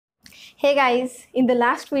Hey guys, in the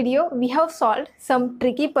last video we have solved some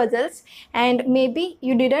tricky puzzles and maybe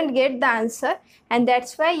you didn't get the answer and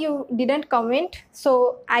that's why you didn't comment.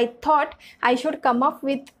 So I thought I should come up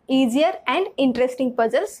with easier and interesting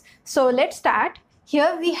puzzles. So let's start.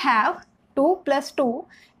 Here we have 2 plus 2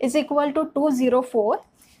 is equal to 204,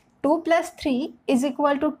 2 plus 3 is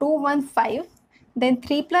equal to 215, then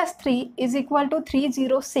 3 plus 3 is equal to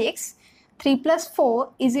 306, 3 plus 4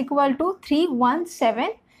 is equal to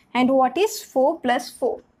 317, and what is 4 plus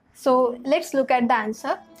 4? So let's look at the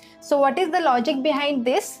answer. So what is the logic behind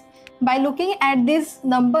this? By looking at these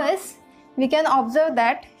numbers, we can observe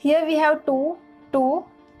that here we have 2, 2,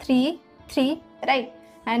 3, 3, right?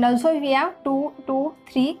 And also we have 2, 2,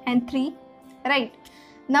 3 and 3, right?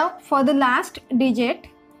 Now for the last digit,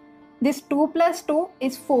 this 2 plus 2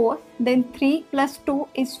 is 4, then 3 plus 2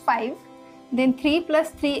 is 5, then 3 plus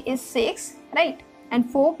 3 is 6, right? And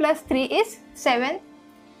 4 plus 3 is 7.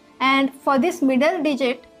 And for this middle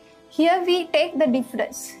digit, here we take the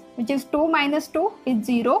difference, which is 2 minus 2 is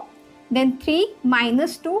 0, then 3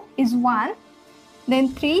 minus 2 is 1, then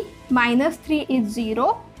 3 minus 3 is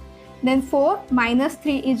 0, then 4 minus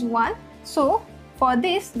 3 is 1. So for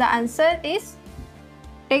this, the answer is,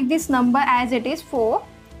 take this number as it is 4,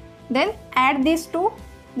 then add these two,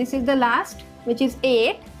 this is the last, which is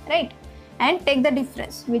 8, right? And take the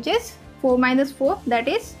difference, which is 4 minus 4, that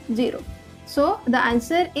is 0. So the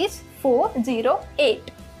answer is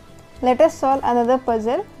 408. Let us solve another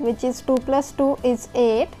puzzle, which is 2 plus 2 is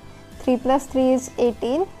 8, 3 plus 3 is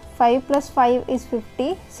 18, 5 plus 5 is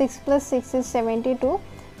 50, 6 plus 6 is 72.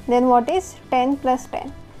 Then what is 10 plus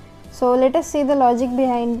 10? So let us see the logic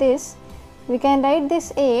behind this. We can write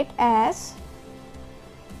this 8 as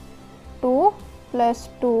 2 plus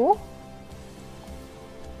 2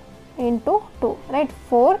 into 2, right?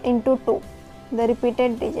 4 into 2, the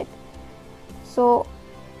repeated digit. So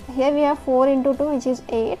here we have 4 into 2, which is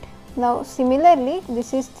 8. Now similarly,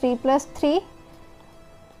 this is 3 plus 3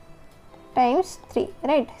 times 3,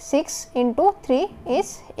 right? 6 into 3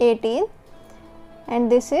 is 18, and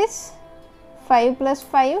this is 5 plus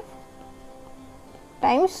 5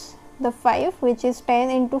 times the 5, which is 10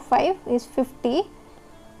 into 5 is 50.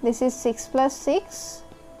 This is 6 plus 6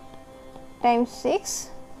 times 6,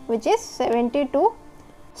 which is 72.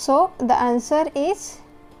 So the answer is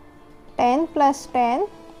 10 plus 10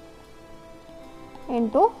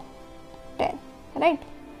 into 10, right?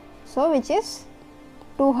 So which is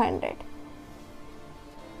 200.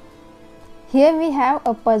 Here we have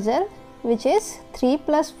a puzzle which is 3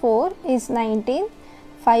 plus 4 is 19,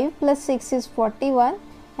 5 plus 6 is 41,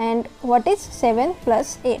 and what is 7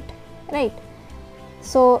 plus 8, right?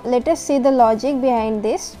 So let us see the logic behind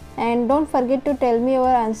this, and don't forget to tell me your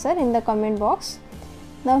answer in the comment box.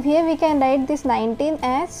 Now here we can write this 19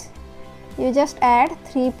 as, you just add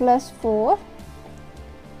 3 plus 4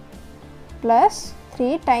 plus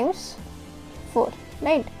 3 times 4,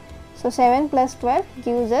 right? So 7 plus 12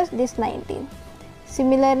 gives us this 19.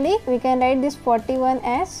 Similarly, we can write this 41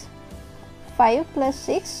 as 5 plus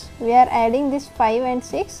 6, we are adding this 5 and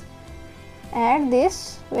 6, add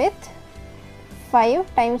this with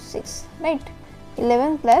 5 times 6, right?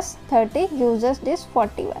 11 plus 30 gives us this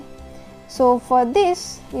 41. So for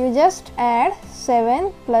this, you just add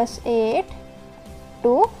 7 plus 8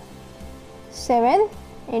 to 7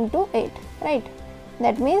 into 8, right?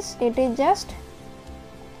 That means it is just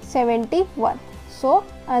 71. So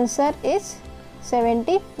answer is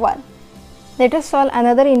 71. Let us solve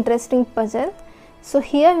another interesting puzzle. So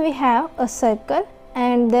here we have a circle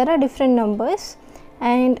and there are different numbers,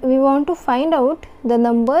 and we want to find out the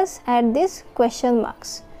numbers at these question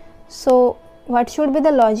marks. So what should be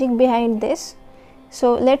the logic behind this?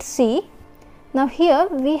 So let's see. Now here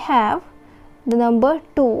we have the number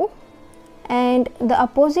 2 and the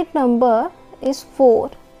opposite number is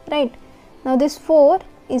 4, right? Now this 4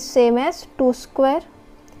 is same as 2 square.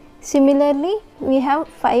 Similarly, we have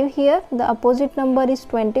 5 here, the opposite number is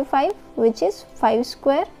 25, which is 5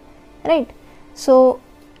 square, right? So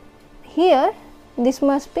here this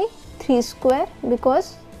must be 3 square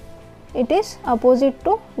because it is opposite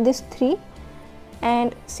to this 3,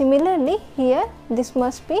 and similarly here this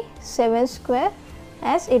must be 7 square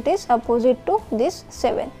as it is opposite to this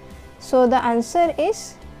 7. So the answer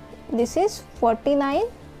is, this is 49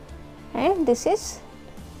 and this is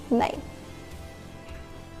 9.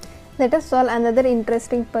 Let us solve another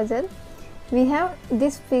interesting puzzle. We have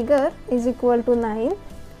this figure is equal to 9,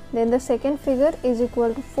 then the second figure is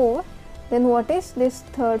equal to 4, then what is this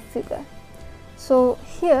third figure? So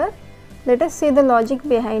here let us see the logic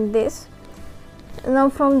behind this. Now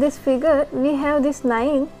from this figure we have this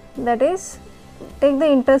 9, that is, take the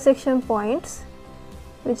intersection points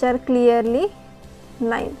which are clearly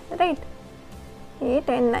 9, right? 8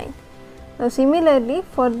 and 9. Now similarly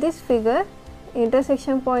for this figure,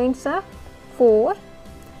 intersection points are 4,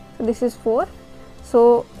 so this is 4.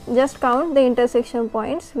 So just count the intersection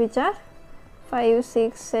points, which are 5,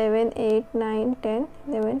 6, 7, 8, 9, 10,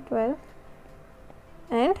 11, 12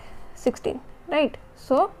 and 16, right?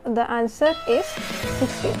 So the answer is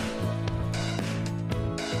 16.